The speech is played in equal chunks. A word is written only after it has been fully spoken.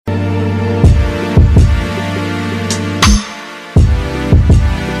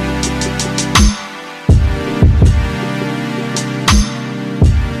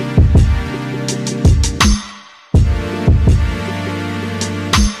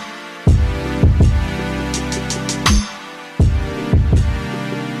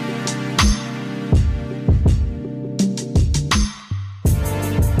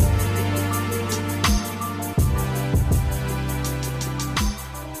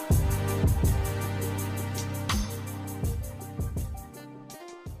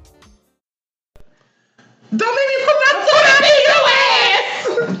Don't make me put my foot up in your ass.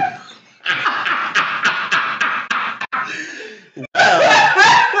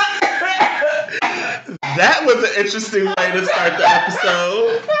 That was an interesting way to start the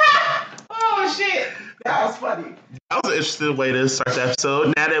episode. Oh shit, that was funny. That was an interesting way to start the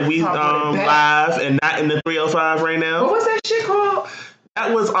episode. Now that we live and not in the 305 right now. What was that shit called?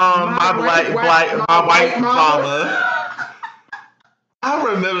 That was my white mama. I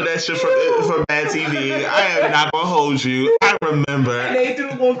remember that shit from Bad TV. I am not gonna hold you. I remember. And they threw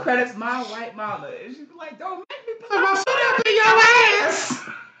the little credits, my white mama. And she'd be like, don't make me put my foot up in your ass.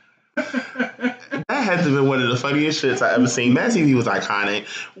 That had to be one of the funniest shits I ever seen. Mad TV was iconic.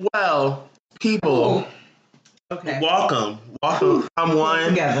 Well, people, welcome. Come one,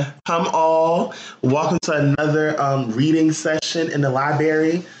 together. Come all. Welcome to another reading session in the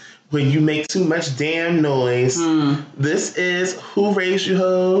library where you make too much damn noise. This is Who Raised You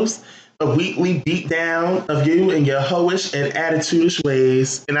Hoes, a weekly beatdown of you and your hoish and attitude-ish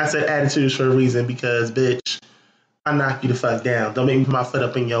ways. And I said attitude for a reason because, bitch, I knock you the fuck down. Don't make me put my foot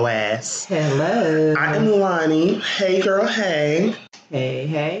up in your ass. Hello. I am Lonnie. Hey, girl, hey.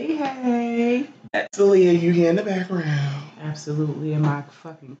 Hey. That's Aaliyah, you here in the background. Absolutely. Am I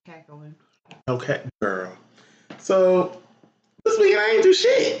fucking cackling? Okay, girl. So, this weekend I ain't do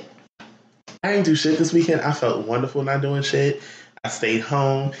shit. This weekend. I felt wonderful not doing shit. I stayed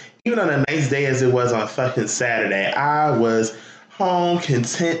home. Even on a nice day as it was on fucking Saturday, I was home,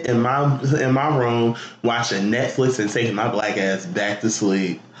 content in my room, watching Netflix and taking my black ass back to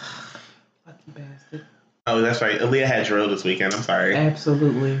sleep. Fucking bastard. Oh, that's right. Aaliyah had drill this weekend. I'm sorry.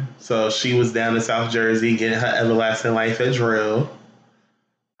 Absolutely. So she was down in South Jersey getting her everlasting life at drill.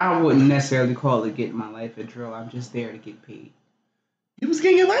 I wouldn't necessarily call it getting my life at drill. I'm just there to get paid. You was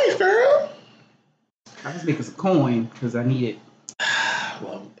getting your life, girl. I was making some coin because I need it.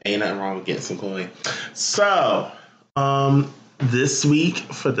 Well, ain't nothing wrong with getting some coin. So, this week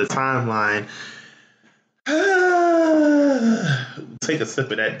for the timeline, take a sip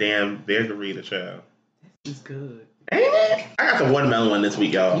of that damn margarita, child. This is good. Ain't it? I got the watermelon one this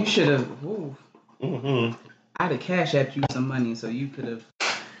week, y'all. You should have. I'd have Cash Apped you some money so you could have.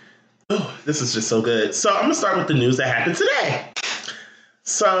 Oh, this is just so good. So I'm gonna start with the news that happened today.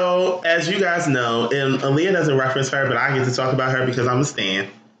 So, as you guys know, and Aaliyah doesn't reference her, but I get to talk about her because I'm a stan.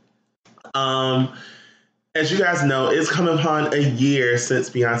 As you guys know, it's coming upon a year since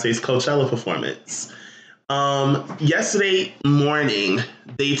Beyonce's Coachella performance. Yesterday morning,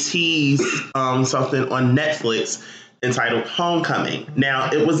 they teased something on Netflix entitled Homecoming. Now,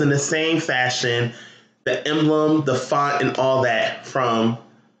 it was in the same fashion, the emblem, the font, and all that from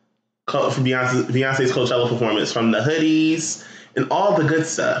Beyonce's Coachella performance, from the hoodies and all the good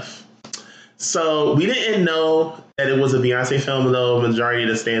stuff. So we didn't know that it was a Beyonce film, though majority of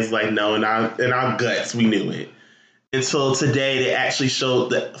the stands like no, in our guts we knew it. Until today, they actually showed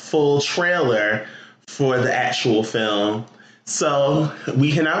the full trailer for the actual film. So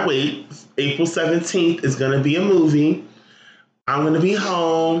we cannot wait. April 17th is going to be a movie. I'm going to be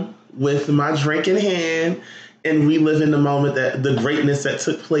home with my drink in hand and reliving the moment, that the greatness that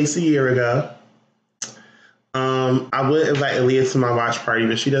took place a year ago. I would invite Aaliyah to my watch party,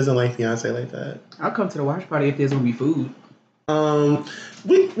 but she doesn't like Beyonce like that. I'll come to the watch party if there's going to be food. We'll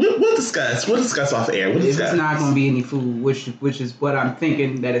discuss. We'll discuss off air. If it's not going to be any food, which is what I'm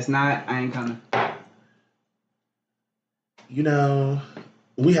thinking that it's not, I ain't coming. You know,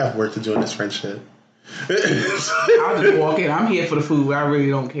 we have work to do in this friendship. I'll just walk in. I'm here for the food. I really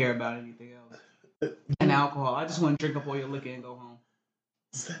don't care about anything else. And alcohol. I just want to drink up all your liquor and go home.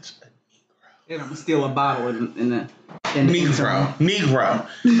 Such a Negro. And I'm going to steal a bottle in the Negro.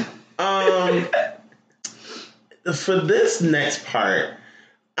 For this next part,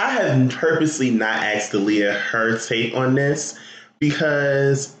 I have purposely not asked Aaliyah her take on this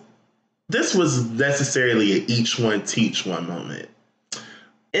because this was necessarily an each one teach one moment.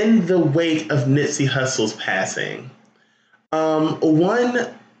 In the wake of Nipsey Hussle's passing,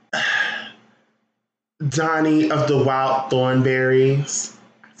 one Donnie of the Wild Thornberries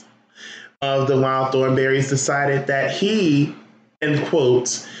decided that he, in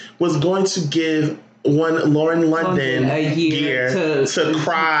quotes, was going to give one Lauren London a year to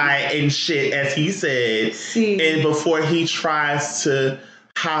cry and shit, as he said, and before he tries to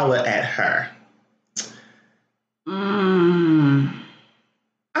holler at her. I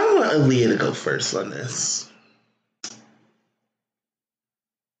want Aaliyah to go first on this.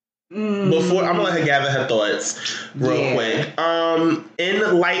 Before I'm gonna let her gather her thoughts real quick.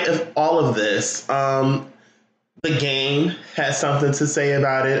 In light of all of this, The Game has something to say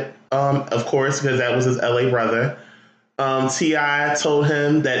about it. Of course, because that was his LA brother. T.I. told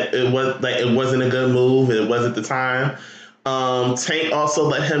him that it wasn't a good move. It wasn't the time. Tank also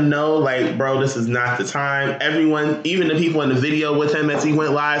let him know, like, bro, this is not the time. Everyone, even the people in the video with him as he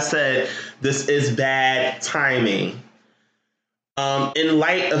went live, said this is bad timing. In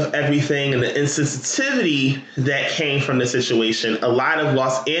light of everything and the insensitivity that came from the situation, a lot of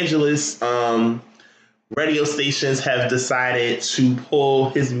Los Angeles radio stations have decided to pull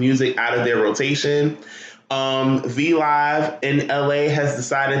his music out of their rotation. V Live in LA has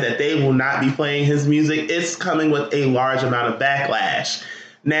decided that they will not be playing his music. It's coming with a large amount of backlash.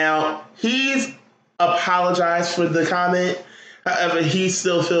 Now, he's apologized for the comment. However, he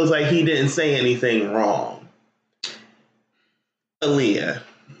still feels like he didn't say anything wrong. Aaliyah.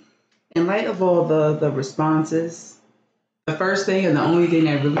 In light of all the responses, the first thing and the only thing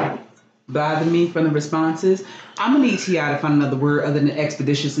that really bothered me from the responses, I'm gonna need T.I. to find another word other than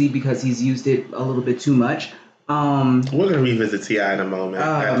expeditiously because he's used it a little bit too much. We're gonna revisit T.I. in a moment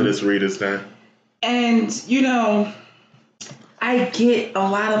after this read is done. And I get a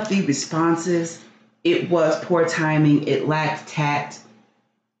lot of the responses. It was poor timing. It lacked tact,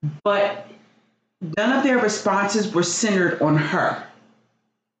 but none of their responses were centered on her.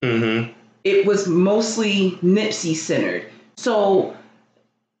 Mm-hmm. It was mostly Nipsey centered. So,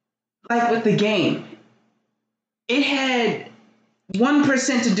 like with the game, it had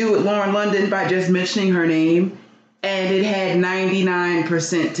 1% to do with Lauren London by just mentioning her name, and it had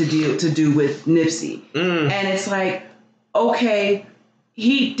 99% to do with Nipsey. And it's like, okay,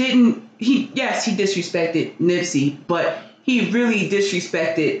 he disrespected Nipsey, but he really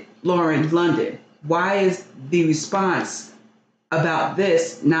disrespected Lauren London. Why is the response about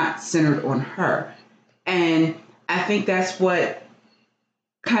this not centered on her? And I think that's what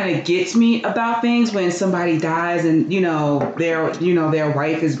kind of gets me about things when somebody dies and their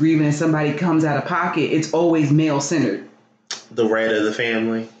wife is grieving and somebody comes out of pocket. It's always male centered. The red of the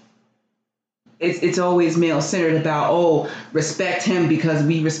family. It's always male centered about, respect him because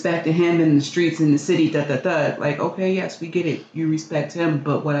we respected him in the streets in the city. Like, okay, yes, we get it. You respect him,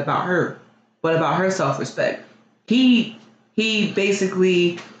 but what about her? What about her self-respect? He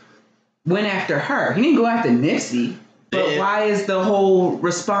basically went after her. He didn't go after Nipsey. But why is the whole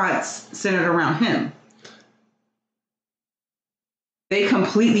response centered around him? They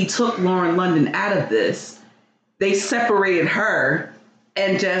completely took Lauren London out of this. They separated her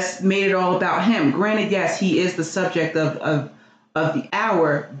and just made it all about him. Granted, yes, he is the subject of the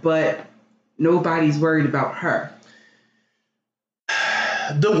hour, but nobody's worried about her.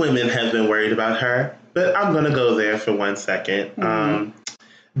 The women have been worried about her, but I'm going to go there for 1 second. Mm-hmm.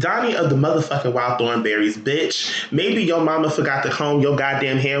 Donnie of the motherfucking Wild Thornberries, bitch. Maybe your mama forgot to comb your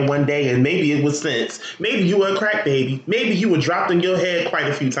goddamn hair one day and maybe it was sense. Maybe you were a crack baby. Maybe you were dropped in your head quite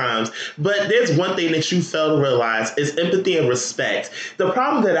a few times. But there's one thing that you fail to realize is empathy and respect. The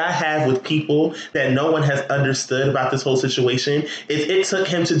problem that I have with people that no one has understood about this whole situation is it took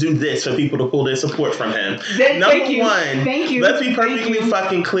him to do this for people to pull their support from him. Number one, let's be perfectly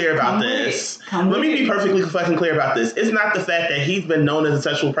fucking clear about this. Let me be perfectly fucking clear about this. It's not the fact that he's been known as a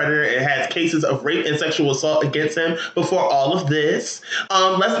sexual predator and has cases of rape and sexual assault against him before all of this.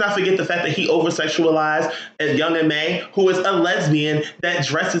 Let's not forget the fact that he over-sexualized Young M.A, who is a lesbian that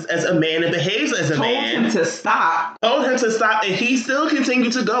dresses as a man and behaves as a man. Told him to stop, and he still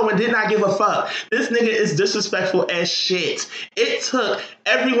continued to go and did not give a fuck. This nigga is disrespectful as shit. It took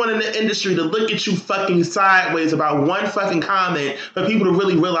everyone in the industry to look at you fucking sideways about one fucking comment for people to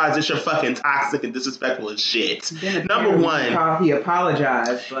really realize that you're fucking toxic and disrespectful as shit. Number one, he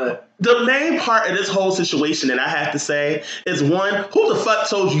apologized. But the main part of this whole situation that I have to say is, one, who the fuck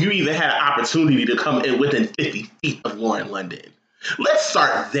told you even had an opportunity to come in within 50 feet of Lauren London? Let's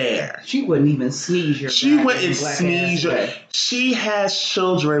start there. She wouldn't even sneeze your. She wouldn't sneeze your. She has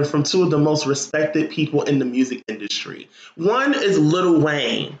children from two of the most respected people in the music industry. One is Lil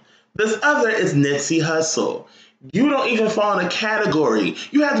Wayne. This other is Nipsey Hussle. You don't even fall in a category.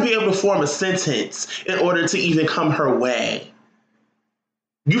 You have to be able to form a sentence in order to even come her way.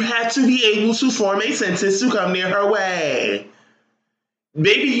 You have to be able to form a sentence to come near her way.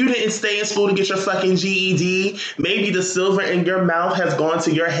 Maybe you didn't stay in school to get your fucking GED. Maybe the silver in your mouth has gone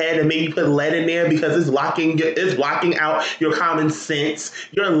to your head and maybe put lead in there because it's blocking out your common sense,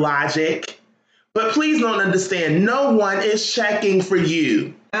 your logic. But please don't understand, no one is checking for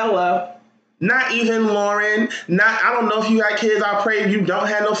you. Hello. Not even Lauren. I don't know if you got kids. I pray you don't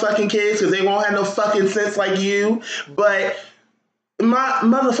have no fucking kids because they won't have no fucking sense like you. But my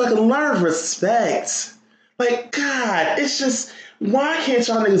motherfucking learn respect. Like, God, it's just, why can't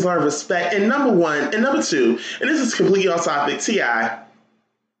y'all niggas learn respect? And number one, and number two, and this is completely off topic, T.I.,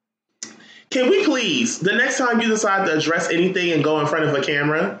 Can we please, the next time you decide to address anything and go in front of a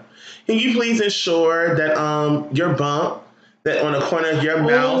camera, can you please ensure that your bump that on the corner of your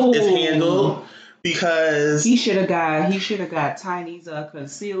mouth is handled? Because he should have got Tiny's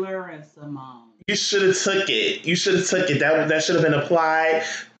concealer and some. You should have took it. That should have been applied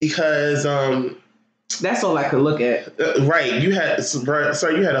because that's all I could look at. Right, you had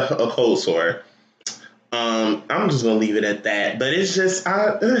you had a cold sore. I'm just gonna leave it at that. But it's just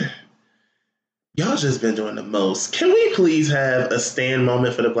y'all just been doing the most. Can we please have a stand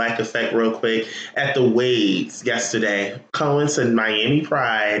moment for the Black Effect real quick? At the Wades yesterday, going to Miami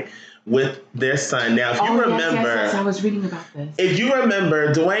Pride with their son. Now, if you remember... Yes, I was reading about this. If you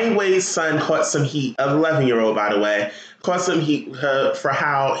remember, Dwayne Wade's son caught some heat, an 11-year-old, by the way, caught some heat for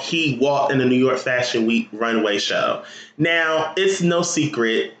how he walked in the New York Fashion Week runway show. Now, it's no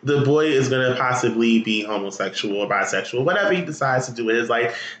secret the boy is going to possibly be homosexual or bisexual. Whatever he decides to do is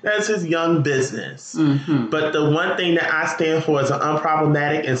like, that's his young business. Mm-hmm. But the one thing that I stand for is an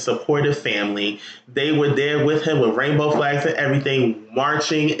unproblematic and supportive family. They were there with him with rainbow flags and everything,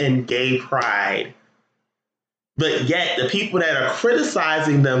 marching in gay pride. But yet, the people that are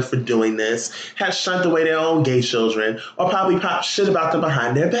criticizing them for doing this have shunned away their own gay children or probably pop shit about them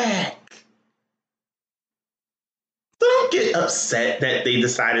behind their back. So don't get upset that they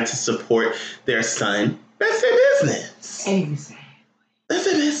decided to support their son. That's their business. Exactly. That's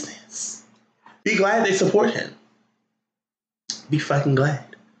their business. Be glad they support him. Be fucking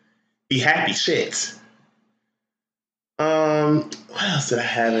glad. Be happy shit. What else did I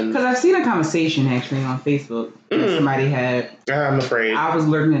have in? Because I've seen a conversation actually on Facebook. Somebody had. I'm afraid. I was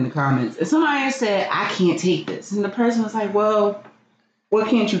lurking in the comments, and somebody said, "I can't take this," and the person was like, "Well, what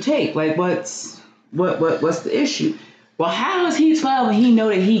can't you take? Like, what's the issue?" Well, how is he 12 and he know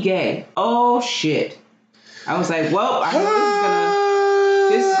that he gay? Oh shit! I was like, "Well, I know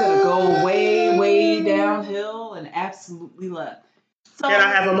this is gonna go way downhill and absolutely left." So, can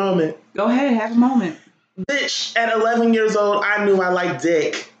I have a moment? Go ahead, have a moment. Bitch, at 11 years old, I knew I liked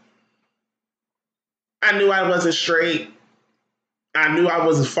dick. I knew I wasn't straight. I knew I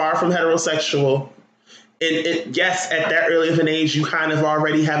was far from heterosexual. And yes, at that early of an age, you kind of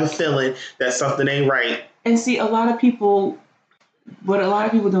already have a feeling that something ain't right. And see, what a lot of people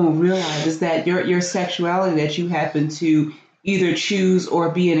don't realize is that your sexuality that you happen to either choose or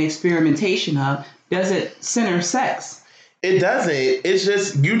be an experimentation of doesn't center sex. It doesn't. It's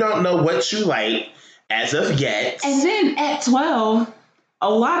just you don't know what you like. As of yet. And then at 12, a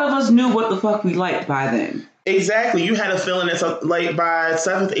lot of us knew what the fuck we liked by then. Exactly. You had a feeling that like by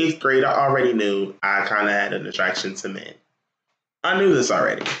 7th, 8th grade, I already knew I kind of had an attraction to men. I knew this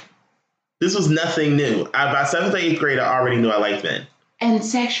already. This was nothing new. By 7th or 8th grade, I already knew I liked men. And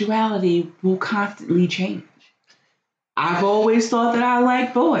sexuality will constantly change. I've always thought that I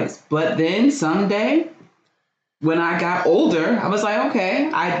liked boys. But then someday, when I got older, I was like, okay,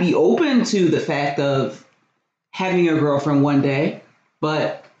 I'd be open to the fact of having a girlfriend one day,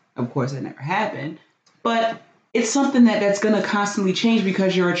 but of course that never happened. But it's something that's going to constantly change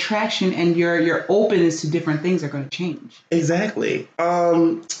because your attraction and your openness to different things are going to change. Exactly.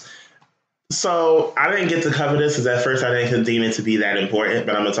 So I didn't get to cover this because at first I didn't deem it to be that important,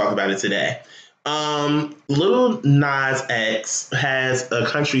 but I'm going to talk about it today. Lil Nas X has a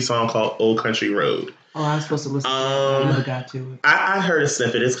country song called Old Country Road. Oh, I was supposed to listen to it. I never got to it. I heard a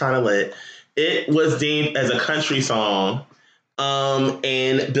snippet. It's kind of lit. It was deemed as a country song.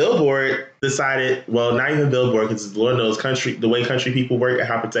 And Billboard decided, well, not even Billboard, because Lord knows the way country people work and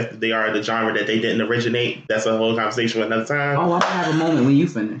how protected they are of the genre that they didn't originate. That's a whole conversation for another time. Oh, I'm going to have a moment when you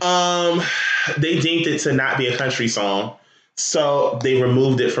finish. They deemed it to not be a country song. So they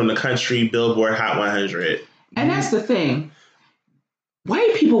removed it from the country Billboard Hot 100. And that's the thing.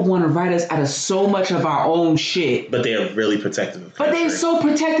 White people want to write us out of so much of our own shit. But they're really protective of country. But they're so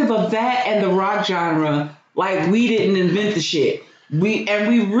protective of that and the rock genre, like we didn't invent the shit. We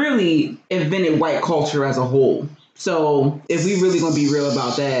really invented white culture as a whole. So if we really going to be real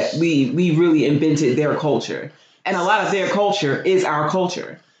about that, we really invented their culture. And a lot of their culture is our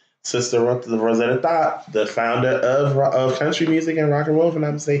culture. Sister Rosetta Tharpe, the founder of country music and rock and roll, if I'm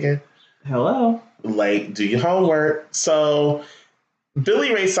not mistaken. Hello. Like, do your homework. So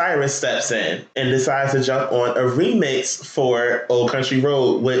Billy Ray Cyrus steps in and decides to jump on a remix for Old Country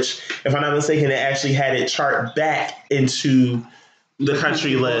Road, which, if I'm not mistaken, they actually had it chart back into the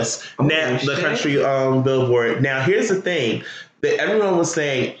country list. Now, the country Billboard. Now, here's the thing. That everyone was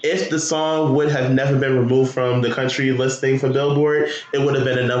saying if the song would have never been removed from the country listing for Billboard, it would have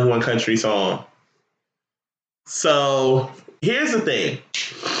been a number one country song. So here's the thing.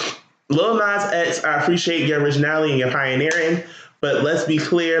 Lil Nas X, I appreciate your originality and your pioneering, But let's be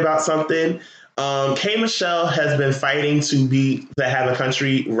clear about something. K Michelle has been fighting to have a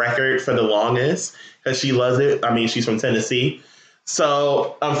country record for the longest because she loves it. I mean, she's from Tennessee.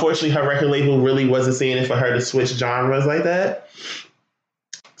 So unfortunately, her record label really wasn't seeing it for her to switch genres like that.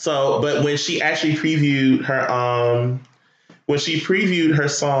 So, but when she actually previewed her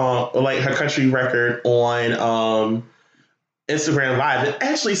song, like her country record on Instagram Live, it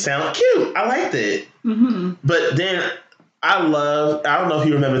actually sounded cute. I liked it. Mm-hmm. But then I don't know if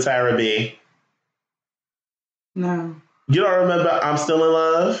you remember Tyra B. No. You don't remember I'm Still in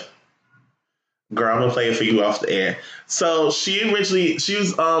Love? Girl, I'm gonna play it for you off the air. So she had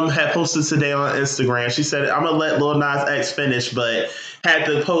posted today on Instagram. She said, I'm gonna let Lil Nas X finish, but had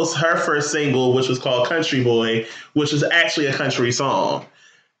to post her first single, which was called Country Boy, which is actually a country song.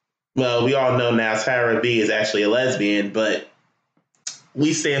 Well, we all know now Tyra B is actually a lesbian, but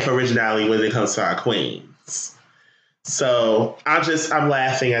we stand for originality when it comes to our queens. So I'm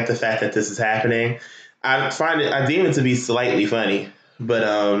laughing at the fact that this is happening. I deem it to be slightly funny, but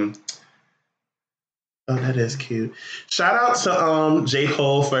oh, that is cute. Shout out to J.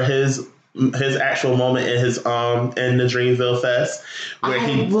 Cole for his actual moment in the Dreamville Fest where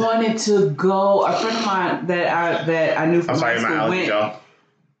I wanted to go. A friend of mine that I knew from high school went.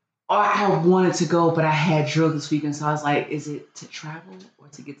 I wanted to go, but I had drill this weekend, so I was like, is it to travel or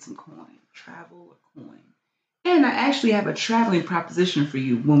to get some coin? Travel or coin? And I actually have a traveling proposition for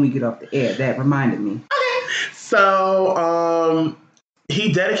you when we get off the air. That reminded me. Okay. So,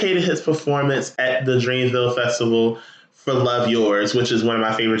 he dedicated his performance at the Dreamville Festival for Love Yours, which is one of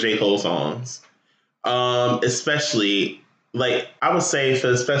my favorite J. Cole songs. Especially, like, I would say for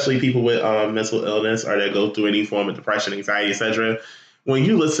especially people with mental illness or that go through any form of depression, anxiety, etc. When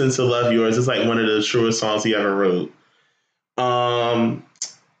you listen to Love Yours, it's like one of the truest songs he ever wrote.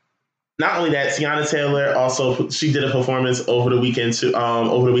 Not only that, Tiana Taylor she did a performance over the weekend too,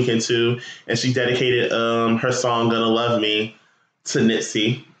 and she dedicated her song "Gonna Love Me" to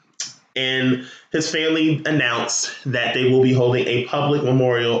Nipsey. And his family announced that they will be holding a public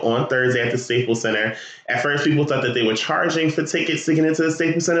memorial on Thursday at the Staples Center. At first, people thought that they were charging for tickets to get into the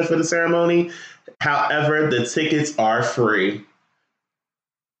Staples Center for the ceremony. However, the tickets are free.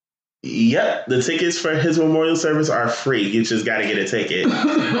 Yep, the tickets for his memorial service are free. You just got to get a ticket.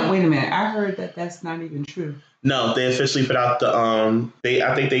 Wait a minute, I heard that that's not even true. No, they officially put out the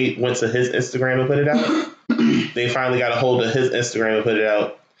I think they went to his Instagram and put it out. They finally got a hold of his Instagram and put it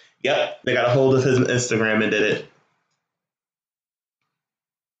out. Yep, they got a hold of his Instagram and did it.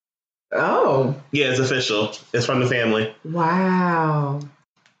 Oh. Yeah, it's official. It's from the family. Wow.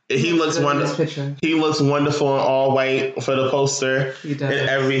 He looks wonderful. He looks wonderful in all white for the poster and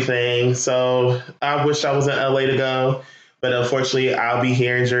everything. So I wish I was in LA to go, but unfortunately, I'll be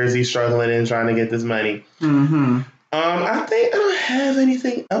here in Jersey struggling and trying to get this money. Mm-hmm. I think I don't have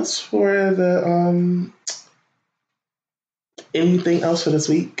anything else for anything else for this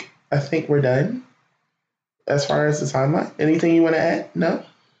week. I think we're done as far as the timeline. Anything you want to add? No.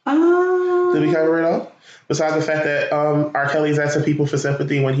 Did we cover it all? Besides the fact that R. Kelly's asking people for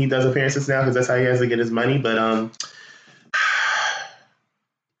sympathy when he does appearances now because that's how he has to get his money. But I'm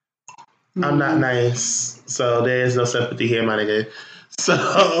not nice, so there is no sympathy here, my nigga.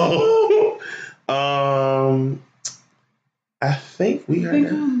 So I think we are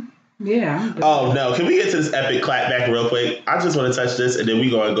done. Yeah. Oh no! Can we get to this epic clapback real quick? I just want to touch this, and then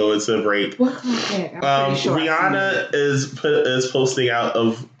we're gonna go into a break. What clapback? I'm pretty sure Rihanna is posting out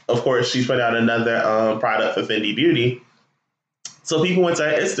Of course, she's put out another product for Fenty Beauty. So people went to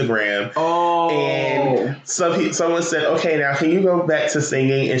her Instagram. Oh. And someone said, okay, now can you go back to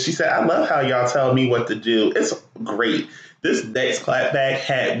singing? And she said, I love how y'all tell me what to do. It's great. This next clapback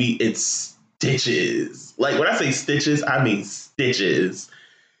had me in stitches. Like, when I say stitches, I mean stitches.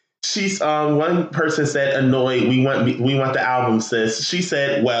 She's one person said, annoyed, we want the album, sis. She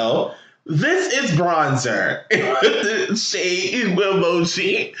said, well, this is Bronzer. With the shade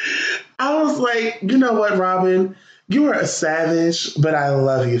emoji. I was like, you know what, Robin? You are a savage, but I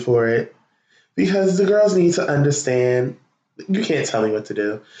love you for it. Because the girls need to understand you can't tell me what to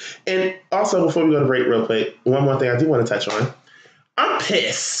do. And also, before we go to break real quick, one more thing I do want to touch on. I'm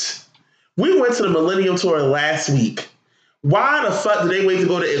pissed. We went to the Millennium Tour last week. Why the fuck did they wait to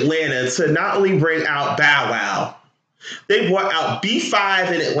go to Atlanta to not only bring out Bow Wow, they brought out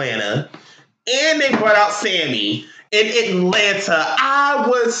B5 in Atlanta, and they brought out Sammy in Atlanta. I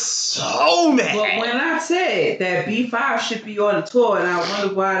was so mad. But when I said that B5 should be on the tour, and I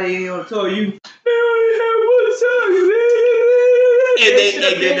wonder why they ain't on the tour, they only have one song. And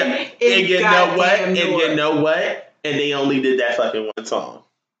you know what? And they only did that fucking one song.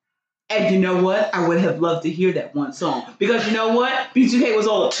 And you know what? I would have loved to hear that one song. Because you know what? B2K was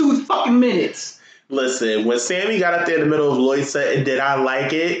all 2 fucking minutes. Listen, when Sammy got up there in the middle of Lloyd's set and did I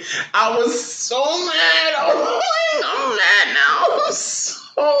like it, I was so mad. I'm mad now. I'm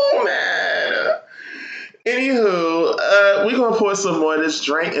so mad. Anywho, we're going to pour some more of this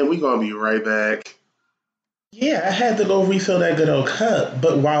drink and we're going to be right back. Yeah, I had to go refill that good old cup.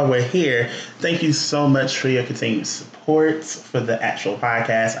 But while we're here, thank you so much for your continued support for the actual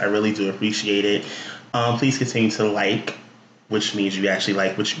podcast. I really do appreciate it. Please continue to like, which means you actually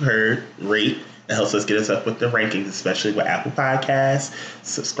like what you heard. Rate. It helps us get us up with the rankings, especially with Apple Podcasts.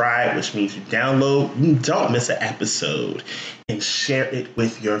 Subscribe, which means you download. You don't miss an episode. And share it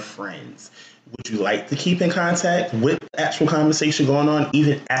with your friends. Would you like to keep in contact with the actual conversation going on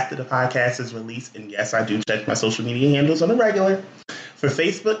even after the podcast is released? And yes, I do check my social media handles on the regular. For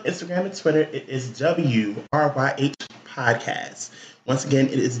Facebook, Instagram, and Twitter, it is WRYH Podcast. Once again,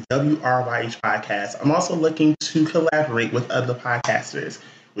 it is WRYH Podcast. I'm also looking to collaborate with other podcasters.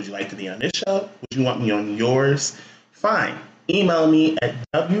 Would you like to be on this show? Would you want me on yours? Fine. Email me at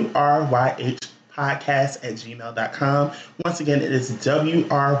WRYHpodcast@gmail.com. Once again, it is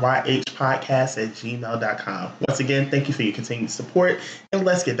WRYHpodcast@gmail.com. Once again, thank you for your continued support. And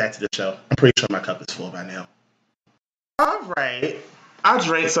let's get back to the show. I'm pretty sure my cup is full by now. All right. Our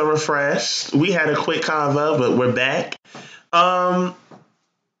drinks are refreshed. We had a quick convo, but we're back. A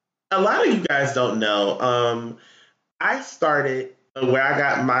lot of you guys don't know. I started where I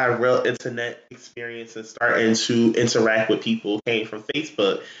got my real internet experience and starting to interact with people came from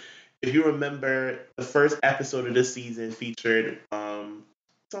Facebook. If you remember, the first episode of this season featured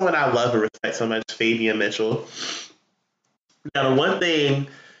someone I love and respect so much, Fabian Mitchell. Now, the one thing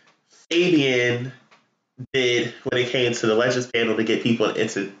Fabian did when it came to the Legends panel to get people to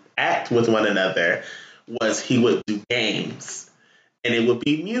interact with one another was he would do games. And it would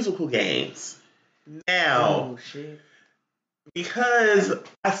be musical games. Now, because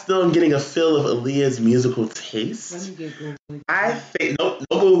I still am getting a feel of Aaliyah's musical taste, Let me get Google. I think no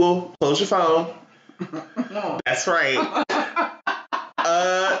Google. Close your phone. That's right.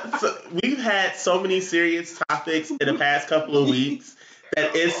 So we've had so many serious topics in the past couple of weeks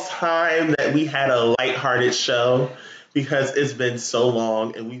that it's time that we had a lighthearted show because it's been so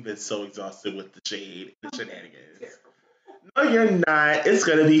long and we've been so exhausted with the shade and the shenanigans. No, you're not. It's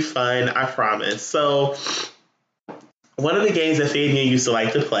gonna be fun. I promise. So. One of the games that Fabian used to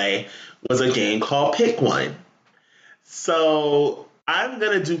like to play was a game called Pick One. So I'm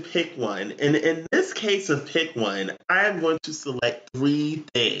going to do Pick One. And in this case of Pick One, I am going to select 3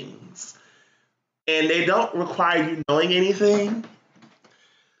 things. And they don't require you knowing anything.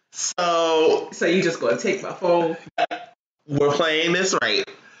 So you just going to take my phone? We're playing this right.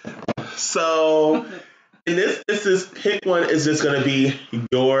 So... And this is Pick One is just going to be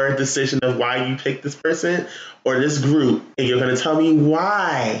your decision of why you picked this person or this group, and you're going to tell me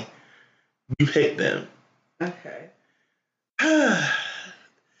why you picked them. Okay.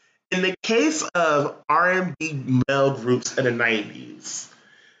 In the case of R&B male groups in the 90s,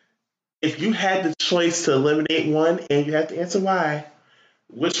 if you had the choice to eliminate one and you have to answer why,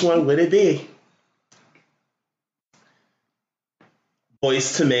 which one would it be?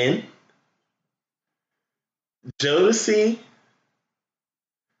 Boyz II Men, Jodeci,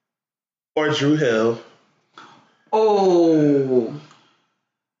 or Dru Hill? Oh.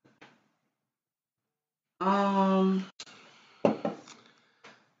 I'm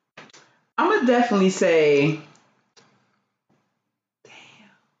gonna definitely say. Damn.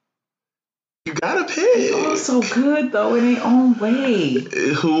 You gotta pick. They're all so good though in their own way.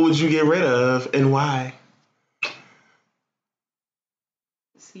 Who would you get rid of and why?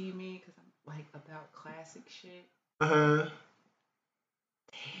 See me, because I'm like about classic shit. Uh-huh.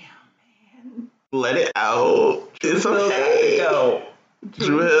 Damn, man. Let it out. It's okay. Go.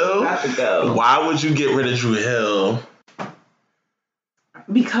 Dru Hill? Got to go. Why would you get rid of Dru Hill?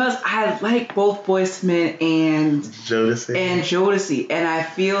 Because I like both Boyz II Men and Jodeci. And I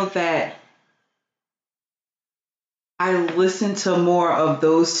feel that I listen to more of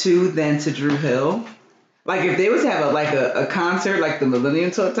those two than to Dru Hill. Like, if they was to have a concert, like the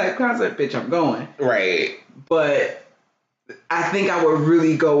Millennium Tour type concert, bitch, I'm going. Right. But I think I would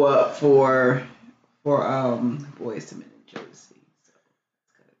really go up for Boyz II Men and Jodeci. So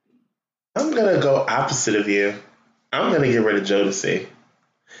I'm gonna go opposite of you. I'm gonna get rid of Jodeci.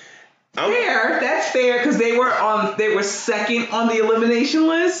 Fair. That's fair because they were second on the elimination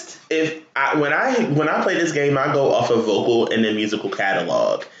list. When I play this game, I go off of vocal and the musical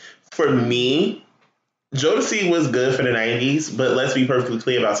catalog. For me, Jodeci was good for the 90s, but let's be perfectly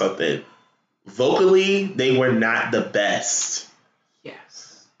clear about something. Vocally, they were not the best.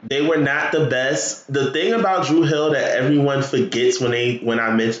 Yes. They were not the best. The thing about Dru Hill that everyone forgets when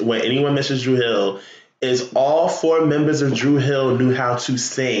anyone mentions Dru Hill is all 4 members of Dru Hill knew how to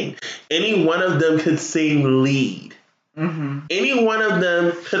sing. Any one of them could sing lead. Mm-hmm. Any one of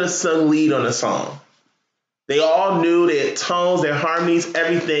them could have sung lead on a song. They all knew their tones, their harmonies,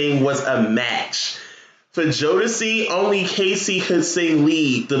 everything was a match. For Jodeci, only Casey could sing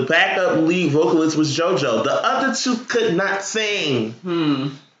lead. The backup lead vocalist was JoJo. The other 2 could not sing.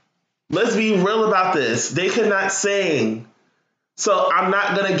 Let's be real about this. They could not sing. So I'm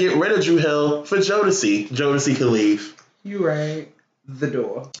not going to get rid of Dru Hill for Jodeci. Jodeci can leave. You right. The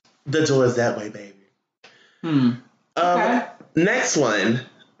door. The door is that way, baby. Okay. Next one.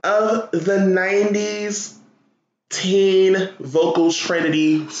 Of the 90s teen vocal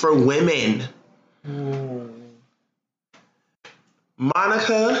trinity for women.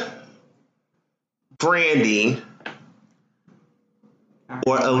 Monica, Brandy,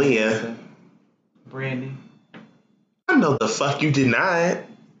 or Aaliyah. Brandy. I know the fuck you did not.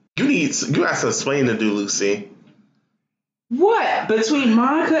 You got some explaining to do, Lucy. What? Between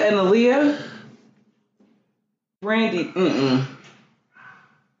Monica and Aaliyah? Brandy,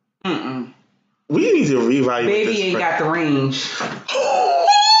 We need to reevaluate Baby this. ain't got the range.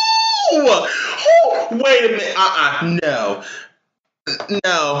 Wait a minute. No.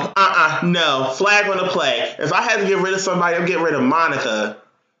 Flag on the play. If I had to get rid of somebody, I'm getting rid of Monica.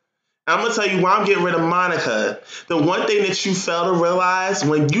 I'm going to tell you why I'm getting rid of Monica. The one thing that you fail to realize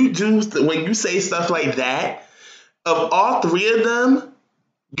when you say stuff like that, of all 3 of them,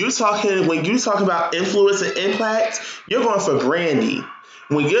 when you talk about influence and impact, you're going for Brandy.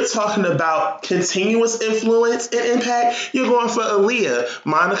 When you're talking about continuous influence and impact, you're going for Aaliyah.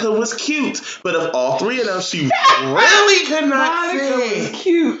 Monica was cute, but of all 3 of them, she really could not sing. Monica was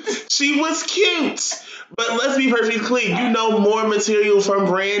cute. She was cute. But let's be perfectly clear. You know more material from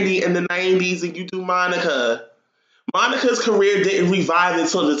Brandy in the 90s than you do Monica. Monica's career didn't revive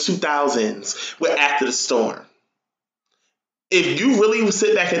until the 2000s with After the Storm. If you really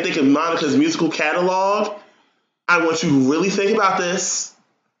sit back and think of Monica's musical catalog, I want you to really think about this.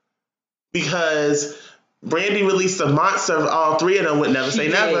 Because Brandy released a monster of all 3 of them would never say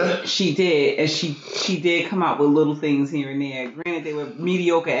never. She did. And she did come out with little things here and there. Granted, they were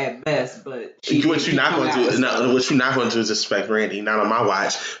mediocre at best, but what you're not going to do is respect Brandy. Not on my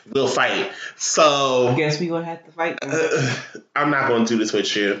watch. We'll fight. So I guess we're going to have to fight. I'm not going to do this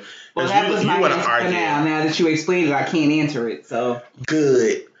with you. Well, that was my answer for now. Now that you explained it, I can't answer it. So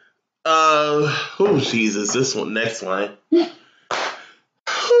good. Jesus, this one, next one.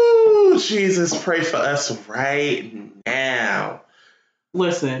 Jesus, pray for us right now.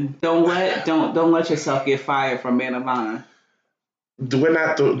 Listen, don't let yourself get fired from Man of Honor. We're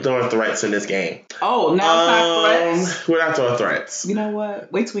not throwing threats in this game. Oh, now it's not threats? We're not throwing threats. You know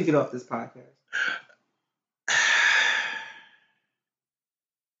what? Wait till we get off this podcast.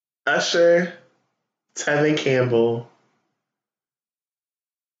 Usher, Tevin Campbell,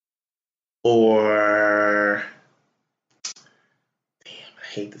 or... Damn, I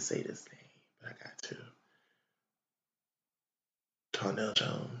hate to say this name, but I got to. Darnell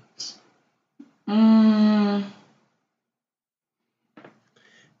Jones.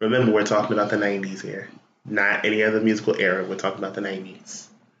 Remember, we're talking about the 90s here. Not any other musical era. We're talking about the 90s.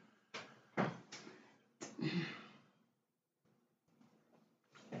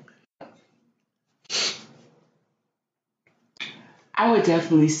 I would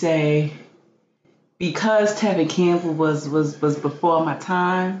definitely say, because Tevin Campbell was before my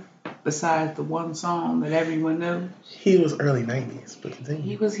time, besides the one song that everyone knew. He was early 90s, but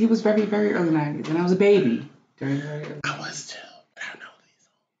continue. He was very, very early 90s, and I was a baby during the very early 90s. I was too, but I don't know these.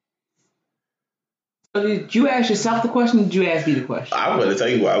 So did you ask yourself the question, or did you ask me the question? I'm going to tell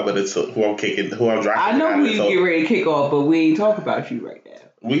you who I'm kicking, who I'm dropping. I know who you get ready to kick off, but we ain't talk about you right now.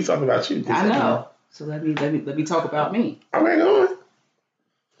 We talk about you. I know. So let me talk about me. All right, go on.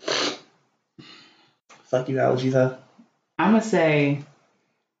 Fuck you, allergies, huh? I'm going to say,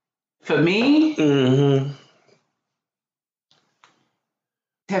 for me,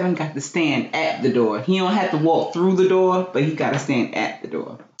 Tevin got to stand at the door. He don't have to walk through the door, but he got to stand at the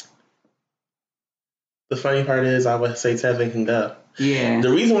door. The funny part is, I would say Tevin can go. Yeah. The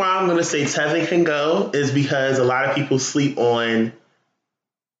reason why I'm going to say Tevin can go is because a lot of people sleep on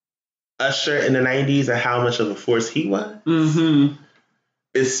Usher in the 90s and how much of a force he was.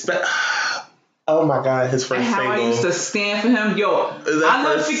 Oh my God, his first single. How I used to stand for him. Yo, I'll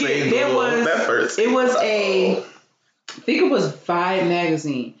never forget. I think it was Vibe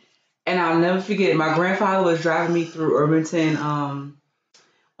magazine. And I'll never forget, my grandfather was driving me through Irvington on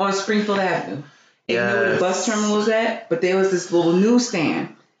Springfield Avenue. And you know where the bus terminal was at? But there was this little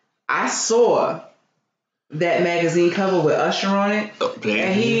newsstand. I saw that magazine cover with Usher on it,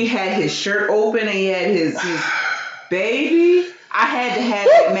 and he had his shirt open and he had his baby. I had to have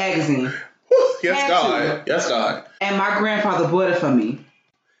that magazine. Yes, God. Yes, God. And my grandfather bought it for me.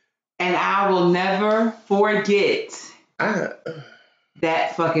 And I will never forget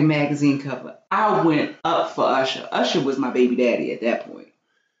that fucking magazine cover. I went up for Usher. Usher was my baby daddy at that point.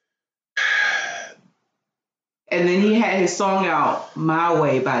 And then he had his song out, My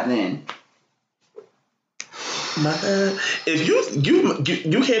Way, by then. If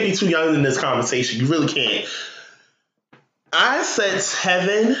you can't be too young in this conversation. You really can't. I said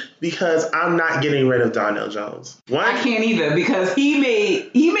Tevin because I'm not getting rid of Donell Jones. I can't either because he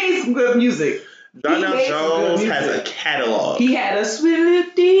made some good music. Donell Jones has a catalog. He had a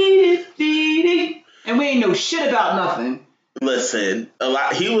sweet dee and we ain't know shit about nothing. Listen,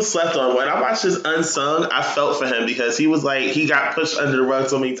 he was slept on. When I watched his Unsung, I felt for him because he was like, he got pushed under the rug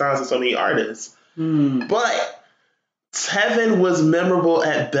so many times with so many artists. But Tevin was memorable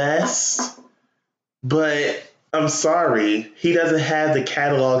at best, but I'm sorry, he doesn't have the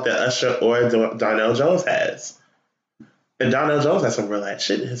catalog that Usher or Donell Jones has. And Donell Jones has some real ass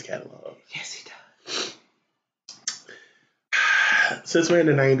shit in his catalog. Yes, he does. Since we're in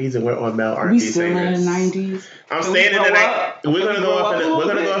the 90s and we're on male R&B singers. We still in the 90s? I'm staying in the 90s. We're gonna go up. We're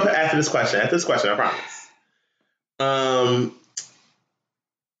gonna go up after this question. After this question, I promise.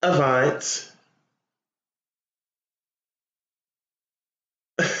 Avant.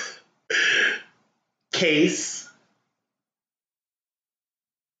 Case.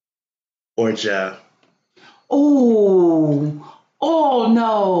 Or Ja. Oh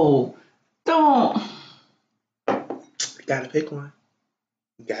no. Don't. You gotta pick one.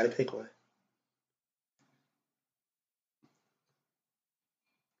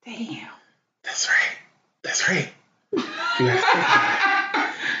 Damn. That's right. You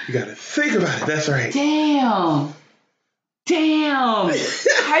gotta think about it. That's right. Damn. Yo.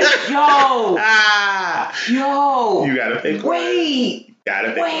 You gotta pick one. Wait.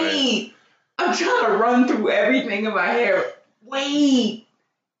 Wait. I'm trying to run through everything in my hair. Wait.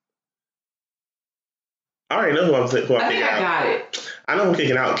 I already know who I'm picking out. I think I got it. I know who I'm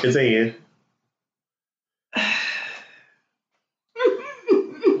kicking out. Continue.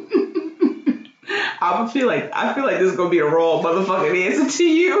 I feel like this is gonna be a raw motherfucking answer to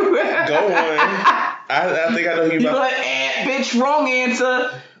you. Go on. I think I know who you're about. Bitch, wrong answer.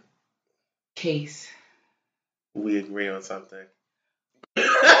 Case. We agree on something.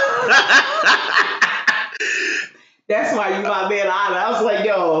 That's why you my man. I was like,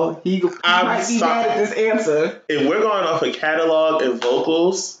 yo, he might be mad at this answer. If we're going off of catalog and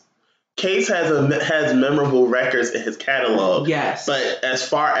vocals, Case has memorable records in his catalog. Yes. But as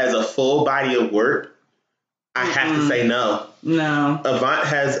far as a full body of work, I have to say no. No. Avant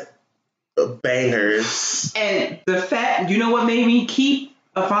has bangers. And the fact, you know what made me keep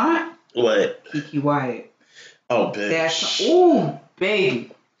Avant? What? Kiki Wyatt. Oh, bitch. Ooh,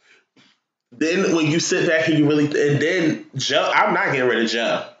 baby. Then when you sit back and you really, and then Joe, I'm not getting rid of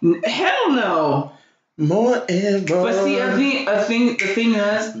Joe. Hell no. More and more. But see, the thing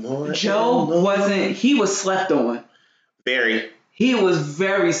is, Joe wasn't, he was slept on. Very. He was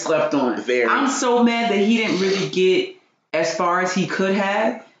very slept on. Very. I'm so mad that he didn't really get as far as he could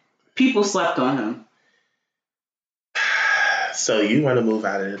have. People slept on him. So you want to move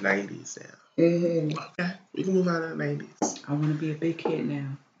out of the 90s now. Mm-hmm. Okay. We can move out of the 90s. I want to be a big kid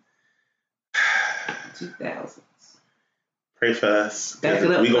now. 2000s. Pray for us. Back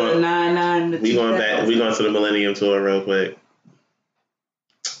it up we going, 99 to we going back. We going to the Millennium Tour real quick.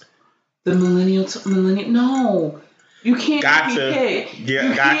 The Millennium. No, you can't make me pick. Yeah,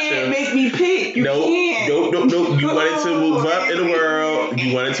 you can't make me pick. You can't. Nope. You wanted to move up in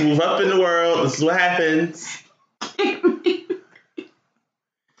the world. This is what happens.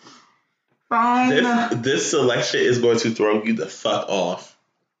 Fine. This selection is going to throw you the fuck off.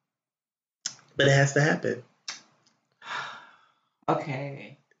 But it has to happen.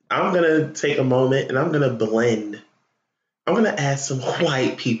 Okay. I'm going to take a moment and I'm going to blend. I'm going to add some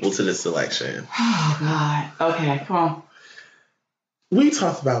white people to this selection. Oh, God. Okay, come on. We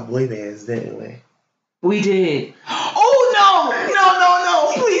talked about boy bands, didn't we? We did. Oh, no.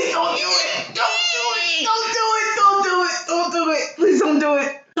 Please don't do it. Don't do it. Please don't do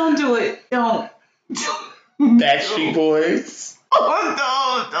it. Don't do it. Don't. Backstreet Boys. Oh, no.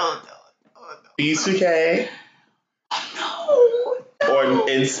 B2K. No. Or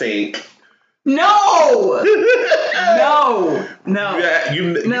NSYNC. No. You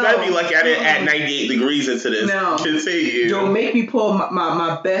might be lucky I didn't add 98 degrees into this. No. Continue. Don't make me pull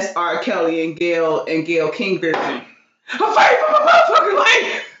my best R. Kelly and Gayle King version. I'm fighting for my motherfucking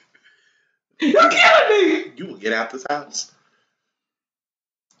life. You're killing me. You will get out this house.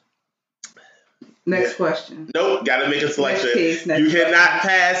 Next question. Nope, gotta make a selection. You cannot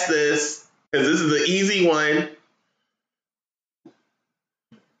pass this, because this is an easy one.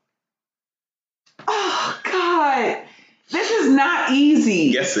 Oh, God. This is not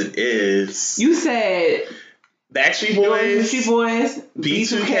easy. Yes, it is. You said Backstreet Boys,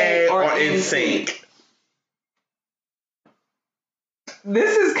 B2K, or NSYNC.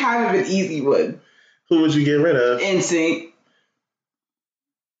 This is kind of an easy one. Who would you get rid of? NSYNC.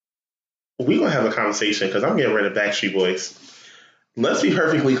 We're going to have a conversation because I'm getting rid of Backstreet Boys. Let's be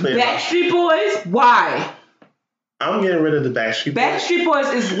perfectly clear. Backstreet Boys? Why? I'm getting rid of the Backstreet Boys. Backstreet Boys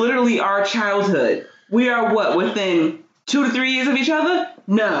is literally our childhood. We are what, within 2 to 3 years of each other?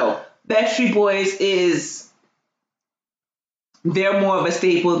 No. Backstreet Boys they're more of a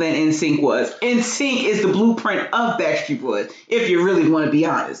staple than NSYNC was. NSYNC is the blueprint of Backstreet Boys, if you really want to be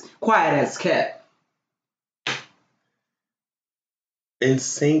honest. Quiet as kept.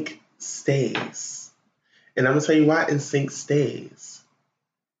 NSYNC stays. And I'm going to tell you why NSYNC stays.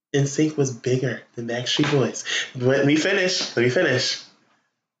 NSYNC was bigger than Backstreet Boys. Let me finish.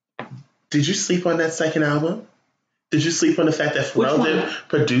 Did you sleep on that second album? Did you sleep on the fact that Pharrell did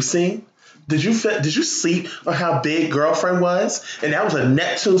producing? Did you sleep on how big Girlfriend was? And that was a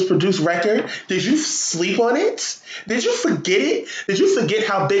Neptunes produced record? Did you sleep on it? Did you forget it? Did you forget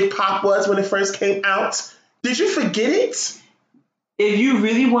how big Pop was when it first came out? Did you forget it? If you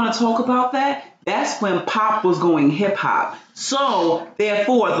really want to talk about that, that's when Pop was going hip hop. So,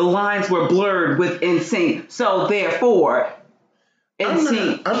 therefore, the lines were blurred with NSYNC. So, therefore,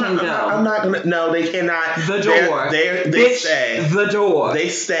 NSYNC can go. I'm not going to. No, they cannot. The Door. They stay. The Door. They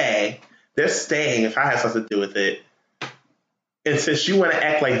stay. They're staying if I have something to do with it. And since you want to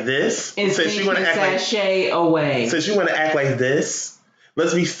act like this, since you want to act sashay away. Since you want to act like this,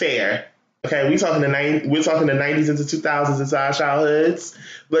 let's be fair. Okay, we're talking the 90s into 2000s into our childhoods.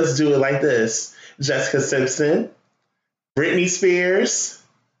 Let's do it like this. Jessica Simpson, Britney Spears,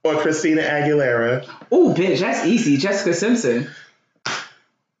 or Christina Aguilera. Oh, bitch, that's easy. Jessica Simpson.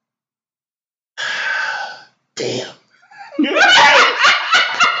 Damn.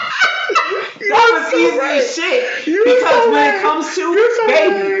 That was easy as shit. Because when it comes to,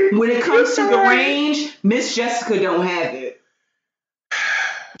 baby, when it comes to the range, Miss Jessica don't have it.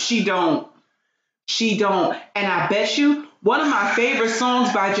 She don't. And I bet you, one of my favorite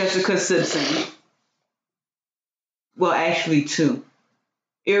songs by Jessica Simpson, well, actually 2.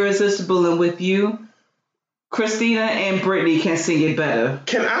 Irresistible and With You. Christina and Britney can sing it better.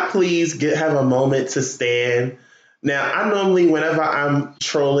 Can I please have a moment to stand? Now, I normally, whenever I'm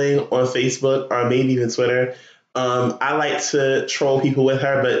trolling on Facebook or maybe even Twitter, I like to troll people with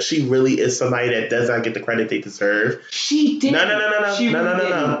her, but she really is somebody that does not get the credit they deserve. She did. No.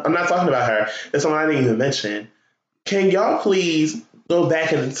 I'm not talking about her. That's something I didn't even mention. Can y'all please go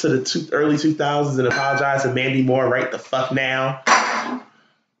back into the early 2000s and apologize to Mandy Moore right the fuck now?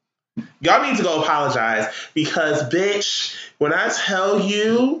 Y'all need to go apologize because, bitch, when I tell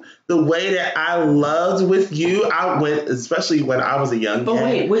you the way that I loved With You, I went, especially when I was a young But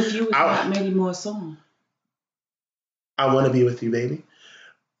wait, With You is not Mandy Moore's song. I want to be with you, baby.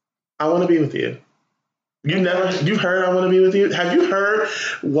 I want to be with you. You've heard I want to be with you? Have you heard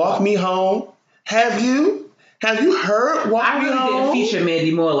Walk Me Home? Have you heard Walk Me Home? I really didn't feature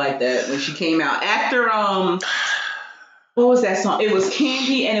Mandy Moore like that when she came out. After, what was that song? It was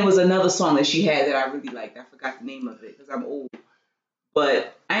Candy, and it was another song that she had that I really liked. I forgot the name of it because I'm old.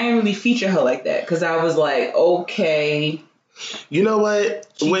 But I didn't really feature her like that because I was like, okay. You know what?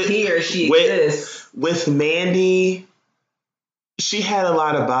 She exists. With Mandy, she had a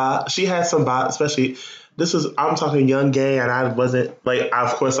lot of bop. She had some bop, especially. I'm talking young gay, and I wasn't like.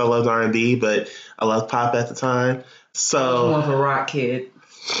 Of course, I loved R&B, but I loved pop at the time. So more of a rock kid.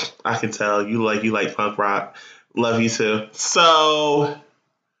 I can tell you like punk rock. Love you too. So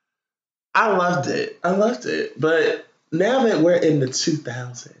I loved it. But now that we're in the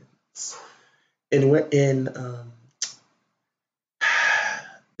 2000s and we're in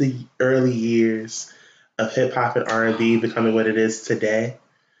the early years of hip hop and R&B becoming what it is today.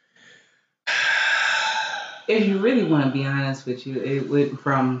 If you really want to be honest with you, it went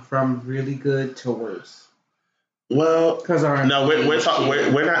from really good to worse. Well, because we're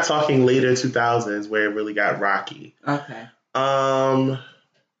not talking later 2000s where it really got rocky. Okay. Okay.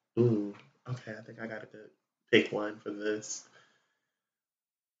 I think I gotta pick one for this.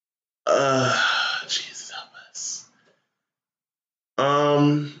 Jesus help us.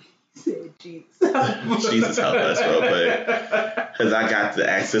 Jesus help us real quick, because I got to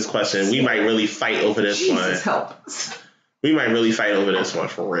ask this question. We might really fight over this one. Jesus help us. We might really fight over this one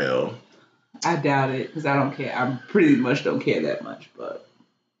for real. I doubt it because I don't care. I pretty much don't care that much, but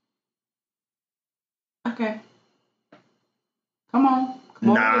okay. Come on.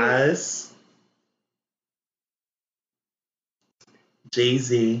 Nas,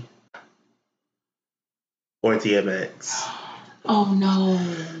 Jay-Z, or DMX. Oh no.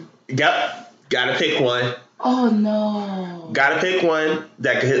 Yep. Gotta pick one. Oh no. Gotta pick one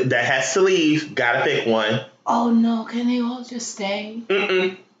that has to leave. Gotta pick one. Oh no. Can they all just stay?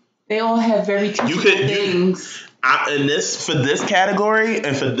 Mm-mm. They all have very teachable things. For this category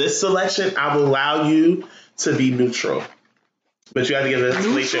and for this selection, I will allow you to be neutral. But you have to give an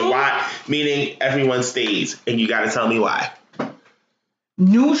explanation why, meaning everyone stays, and you got to tell me why.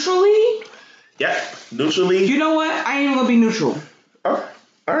 Neutrally? Yep, neutrally. You know what? I ain't even gonna be neutral. Oh,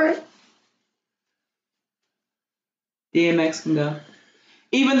 all right. DMX can go.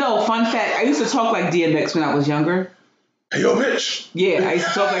 Even though, fun fact, I used to talk like DMX when I was younger. Hey, yo, bitch. Yeah, I used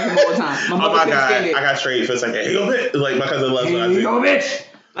to talk like him all the time. My mother couldn't stand it. I got straight for a second. Hey, yo, bitch. Like, my cousin loves what I do. Hey, yo, bitch.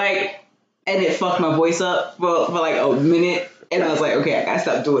 Like, and it fucked my voice up for like a minute. And I was like, okay, I gotta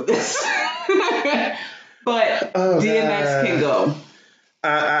stop doing this. But DMX can go.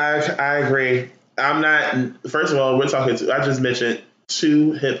 I agree. I'm not. First of all, we're talking to. I just mentioned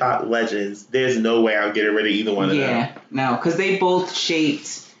 2 hip hop legends. There's no way I'm getting rid of either one of them. Yeah, no, because they both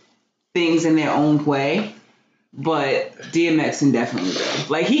shaped things in their own way. But DMX can definitely go.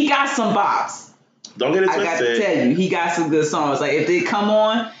 Like, he got some bops. Don't get it twisted. I got to tell you, he got some good songs. Like, if they come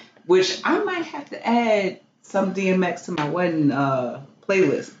on, which I might have to add some DMX to my wedding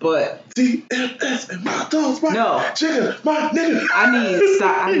playlist, but DMX and my dogs, my chicken, my nigga.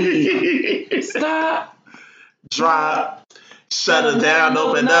 I need stop, drop, shut it down,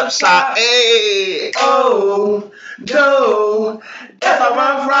 open up shop. Hey, oh, no, that's how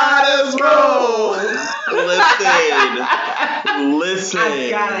my riders roll. Listen. I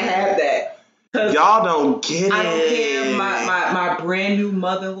gotta have that. Y'all don't get it. I don't care. My brand new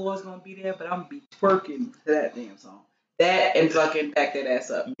mother-in-law is gonna be there, but I'm gonna be twerking to that damn song. That and fucking back that ass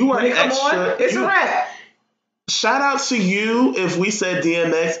up. You are extra. Come on, it's a wrap. Shout out to you if we said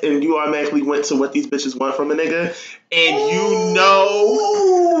DMX and you automatically went to what these bitches want from a nigga, and you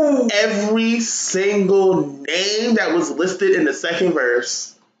know every single name that was listed in the second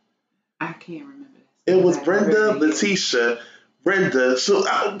verse. I can't remember. It was Brenda, Letitia. Brenda, so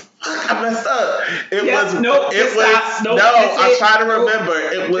I messed up. I'm trying to remember.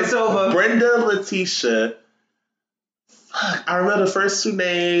 It was Brenda, Letitia. Fuck, I remember the first 2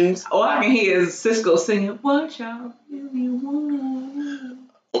 names. All I can hear is Cisco singing, "What y'all really want."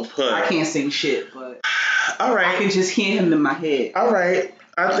 I can't sing shit, but all right, I can just hear him in my head. All right,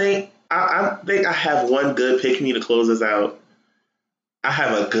 I think I have one good pick me to close us out. I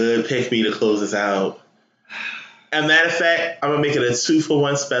have a good pick me to close us out. As a matter of fact, I'm going to make it a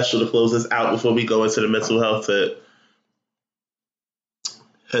 2-for-1 special to close this out before we go into the mental health tip.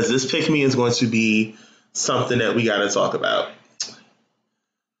 Because this pick me is going to be something that we got to talk about.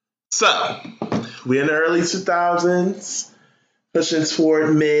 So, we're in the early 2000s, pushing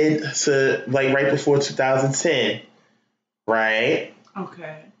toward mid to like right before 2010, right?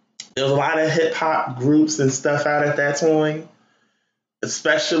 Okay. There was a lot of hip hop groups and stuff out at that time,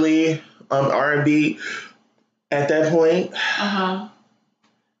 especially R&B. At that point. Uh-huh.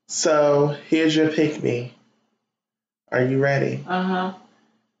 So here's your pick me. Are you ready? Uh-huh.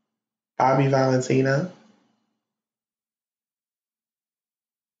 Bobby Valentino.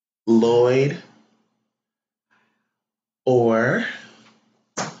 Lloyd. Or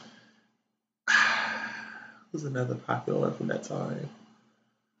who's another popular one from that time?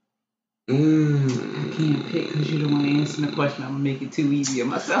 I can't pick because you don't want to answer the question. I'm gonna make it too easy on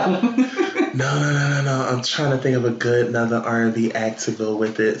myself. No. I'm trying to think of another R&B act to go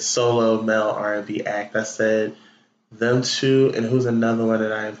with it. Solo male R&B act. I said them 2, and who's another one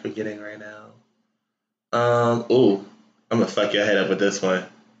that I am forgetting right now? I'm gonna fuck your head up with this one.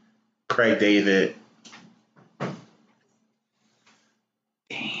 Craig David.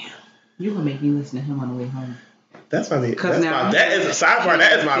 Damn, you gonna make me listen to him on the way home. That's my baby. That is a sidebar.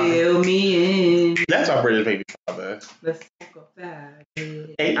 That is my. Fill me in. That's my British baby father. Let's talk about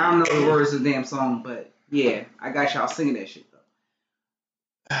it. I don't know the words of the damn song, but yeah, I got y'all singing that shit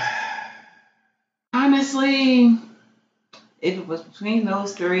though. Honestly, if it was between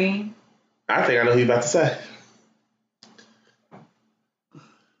those 3, I think I know who you're about to say.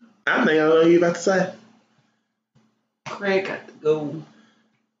 Craig got to go.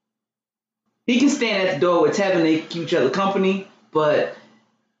 He can stand at the door with Tevin, they keep each other company, but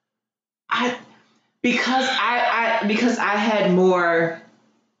because I had more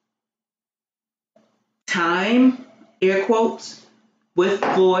time, air quotes, with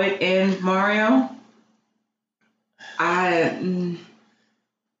Floyd and Mario,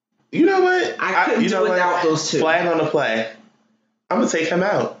 you know what? I couldn't do without those two. Flag on the play. I'm gonna take him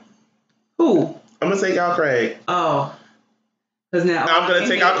out. Who? I'm gonna take out Craig. Oh, because now I'm gonna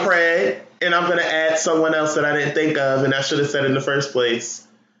take out Craig, and I'm gonna add someone else that I didn't think of, and I should have said in the first place.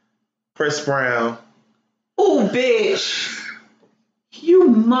 Chris Brown. Oh, bitch! You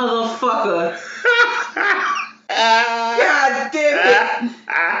motherfucker! God damn it!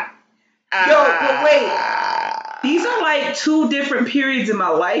 Yo, but wait. These are like two different periods in my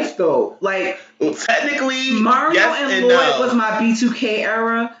life, though. Like, well, technically, Mario yes and Lloyd was my B2K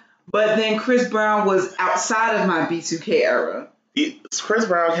era, but then Chris Brown was outside of my B2K era. Chris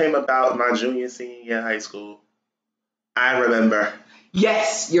Brown came about my senior year in high school. I remember.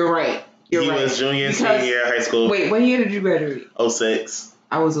 Yes, you're right. He was senior year in high school. Wait, what year did you graduate? 06.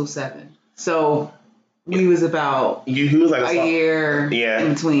 I was 07. So we was about he was like a year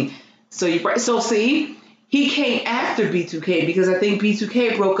in between. So see, he came after B2K because I think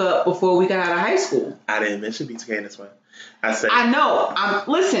B2K broke up before we got out of high school. I didn't mention B2K in this one. I know.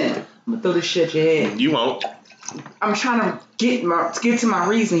 Listen, I'm gonna throw this shit at your head. You won't. I'm trying to get to my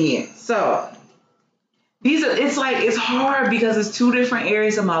reason here. So it's hard because it's two different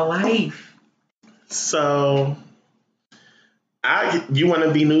areas of my life. So you want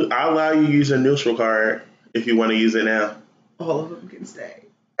to be new? I'll allow you to use a neutral card if you want to use it now. All of them can stay.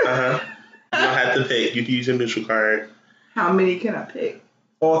 You don't have to pick. You can use your neutral card. How many can I pick?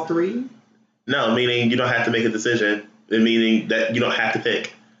 All three? No, meaning you don't have to make a decision. Meaning that you don't have to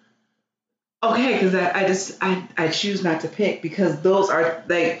pick. Okay, because I choose not to pick because those are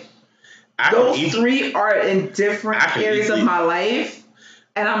like those three are in different areas of my life,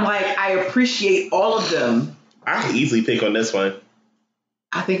 and I'm like I appreciate all of them. I can easily pick on this one.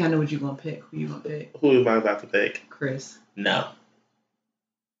 I think I know what you're gonna pick. Who you gonna pick? Who am I about to pick? Chris. No.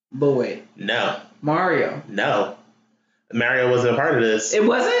 Lloyd. No. Mario. No. Mario wasn't a part of this. It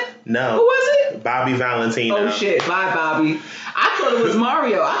wasn't? No. Who was it? Bobby Valentino. Oh shit! Bye, Bobby. I thought it was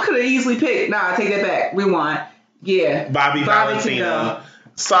Mario. I could have easily picked. Nah, I take that back. Rewind. Yeah. Bobby Valentino.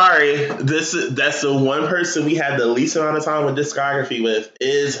 Sorry, that's the one person we had the least amount of time with discography with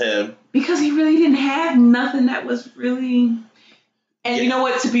is him. Because he really didn't have nothing that was really. And you know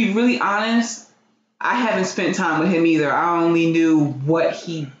what? To be really honest, I haven't spent time with him either. I only knew what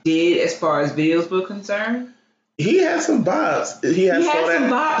he did as far as videos were concerned. He had some bops. He had some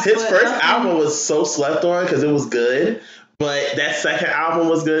bops. His first album was so slept on because it was good, but that second album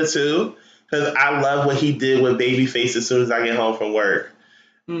was good too because I love what he did with Babyface as soon as I get home from work.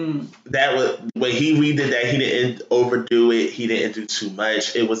 That was when he redid that. He didn't overdo it. He didn't do too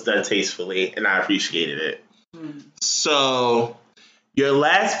much. It was done tastefully, and I appreciated it. So your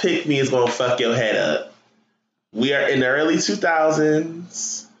last pick me is gonna fuck your head up. We are in the early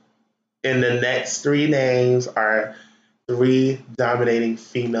 2000s. And the next three names are three dominating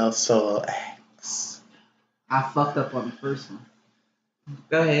female solo acts. I fucked up on the first one.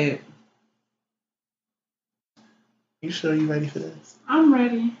 Go ahead. You sure you ready for this? I'm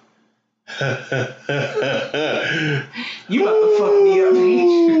ready. You about to fuck me up,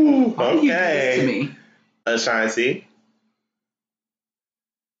 bitch. Why you do this to me? Ashanti.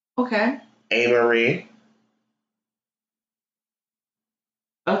 Okay. A-Marie.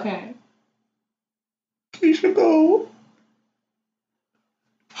 Okay. Keisha Cole.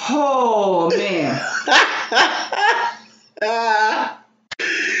 Oh, man. Oh,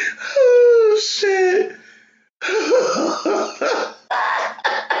 shit.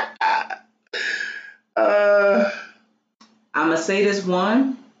 I'm going to say this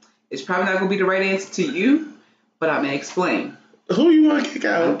one. It's probably not going to be the right answer to you, but I'm going to explain. Who you want to kick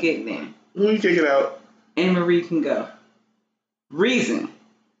out? I'm getting there. Who you kicking out? Anne-Marie can go. Reason.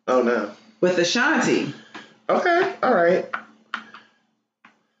 Oh, no. With Ashanti. Okay, all right.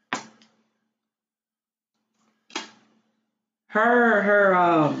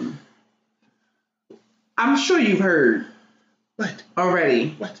 Her, I'm sure you've heard. What? Already.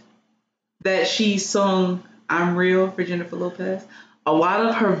 What? That she sung I'm Real for Jennifer Lopez. A lot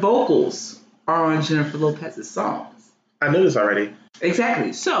of her vocals are on Jennifer Lopez's songs. I knew this already.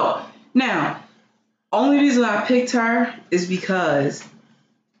 Exactly. So, now, only reason I picked her is because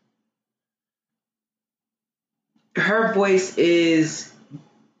her voice is,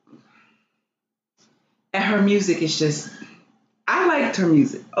 and her music is just, I liked her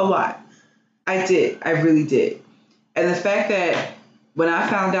music a lot. I did. I really did. And the fact that when I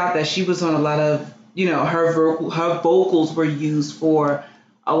found out that she was on a lot of, her vocals were used for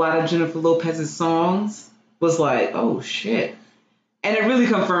a lot of Jennifer Lopez's songs was like, oh shit. And it really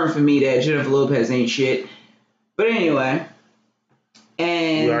confirmed for me that Jennifer Lopez ain't shit. But anyway,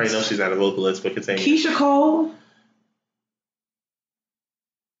 And we already know she's not a vocalist, but continue. Keisha Cole.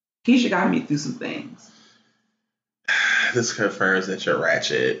 Keisha got me through some things. This confirms that you're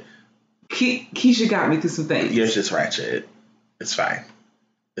ratchet. Keisha got me through some things. You're just ratchet. It's fine.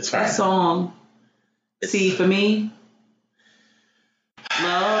 It's fine. That song, see, for me,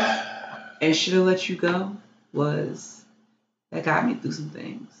 Love and Should've Let You Go that got me through some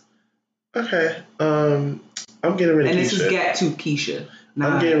things. Okay. I'm getting rid of Keisha. And this is Get to Keisha.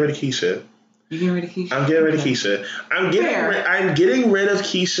 I'm getting rid of Keisha. You getting rid of Keisha? I'm getting rid of Keisha. I'm getting rid of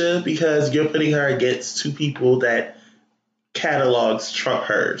Keisha because you're putting her against two people that catalogs trump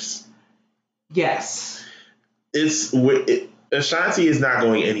hers. Yes. Ashanti is not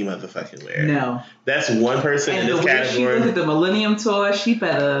going any motherfucking where. No. That's one person in this category. She looked at the Millennium Tour, she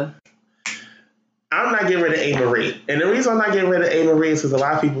better. I'm not getting rid of A. Marie. And the reason I'm not getting rid of A. Marie is because a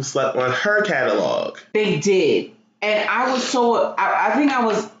lot of people slept on her catalog. They did. And I was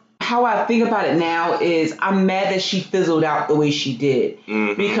how I think about it now is I'm mad that she fizzled out the way she did.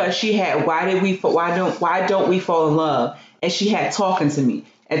 Mm-hmm. Because she had Why Don't We Fall in Love? And she had Talking to Me.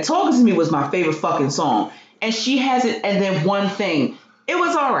 And Talking to Me was my favorite fucking song. And she has it, and then One Thing. It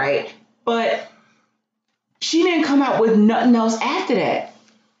was all right, but she didn't come out with nothing else after that.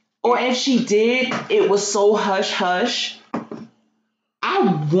 Or if she did, it was so hush-hush.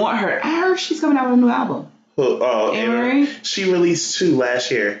 I want her. I heard she's coming out with a new album. Oh, she released 2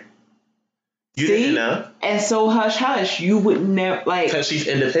 last year. You didn't know? And so hush-hush, you would never, like... Because she's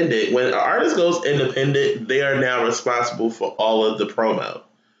independent. When an artist goes independent, they are now responsible for all of the promo.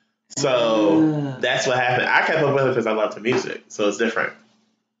 So that's what happened. I kept up with her because I loved her music. So it's different.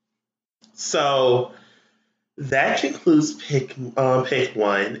 So that concludes pick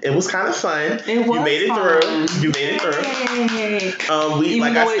 1. It was kind of fun. You made it through.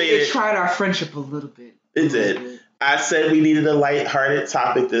 It tried our friendship a little bit. It did. I said we needed a lighthearted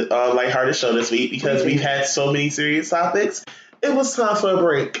topic, lighthearted show this week because we've had so many serious topics. It was time for a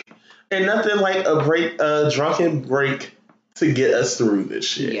break. And nothing like a drunken break to get us through this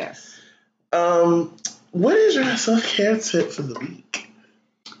shit. Yes. What is your self-care tip for the week?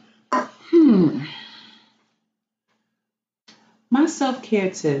 My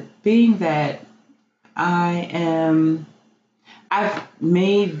self-care tip being that I've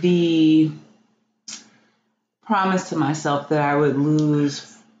made the promise to myself that I would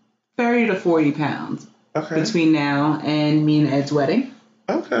lose 30 to 40 pounds between now and me and Ed's wedding.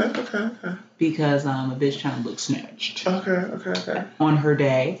 Okay. Because I'm a bitch trying to look snatched. Okay. On her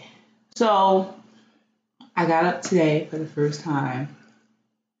day. So I got up today for the first time,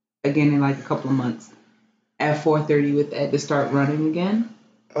 again in like a couple of months, at 4:30 with Ed to start running again.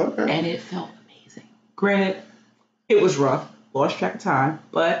 Okay. And it felt amazing. Granted, it was rough, lost track of time,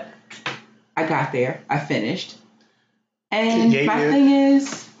 but I got there. I finished. And my thing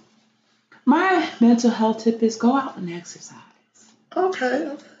is, my mental health tip is go out and exercise.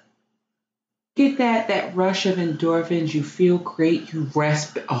 Okay. Get that rush of endorphins. You feel great. You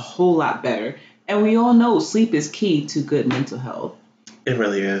rest a whole lot better. And we all know sleep is key to good mental health. It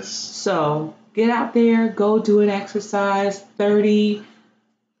really is. So get out there, go do an exercise,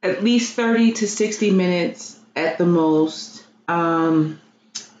 at least 30 to 60 minutes at the most. I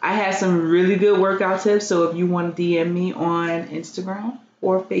have some really good workout tips. So if you want to DM me on Instagram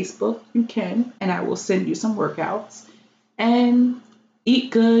or Facebook, you can. And I will send you some workouts. And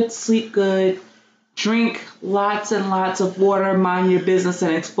eat good, sleep good, drink lots and lots of water, mind your business,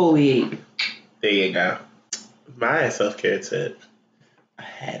 and exfoliate. There you go. My self-care tip. I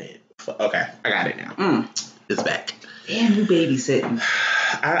had it. Okay, I got it now. It's back. Damn, you babysitting.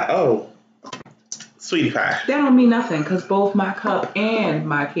 Sweetie pie. That don't mean nothing because both my cup and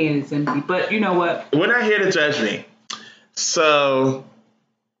my can is empty. But you know what? We're not here to judge me. So,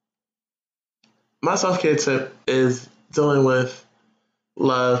 my self-care tip is dealing with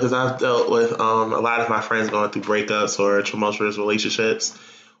love, because I've dealt with a lot of my friends going through breakups or tumultuous relationships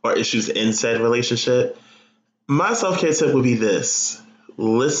or issues in said relationship. My self-care tip would be this: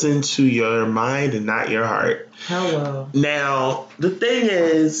 listen to your mind and not your heart. Hello. Now, the thing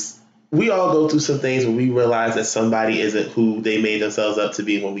is, we all go through some things when we realize that somebody isn't who they made themselves up to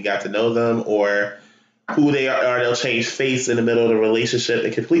be when we got to know them, or who they are, or they'll change face in the middle of the relationship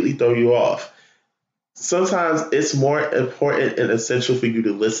and completely throw you off. Sometimes it's more important and essential for you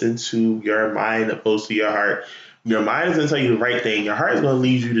to listen to your mind opposed to your heart. Your mind is going to tell you the right thing. Your heart is going to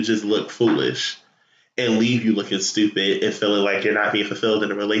lead you to just look foolish and leave you looking stupid and feeling like you're not being fulfilled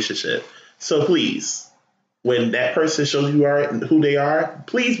in a relationship. So please, when that person shows you who they are,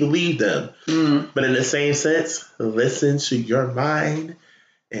 please believe them. But in the same sense, listen to your mind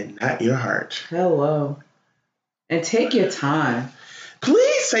and not your heart. Hello. And take your time.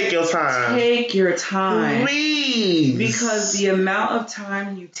 Please take your time. Take your time. Please. Because the amount of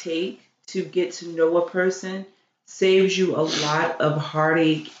time you take to get to know a person saves you a lot of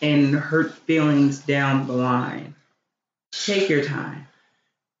heartache and hurt feelings down the line. Take your time.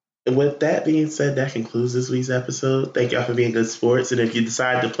 With that being said, that concludes this week's episode. Thank y'all for being good sports. And if you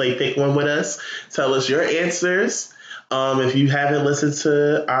decide to play Pick One with us, tell us your answers. If you haven't listened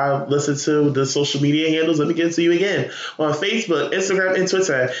to the social media handles, let me give it to you again. On Facebook, Instagram, and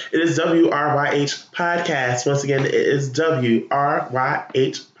Twitter, it is WRYH Podcast. Once again, it is WRYH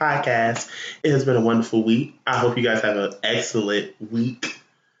Podcast. It has been a wonderful week. I hope you guys have an excellent week.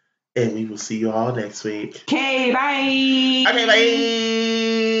 And we will see you all next week. Okay, bye. Okay, bye.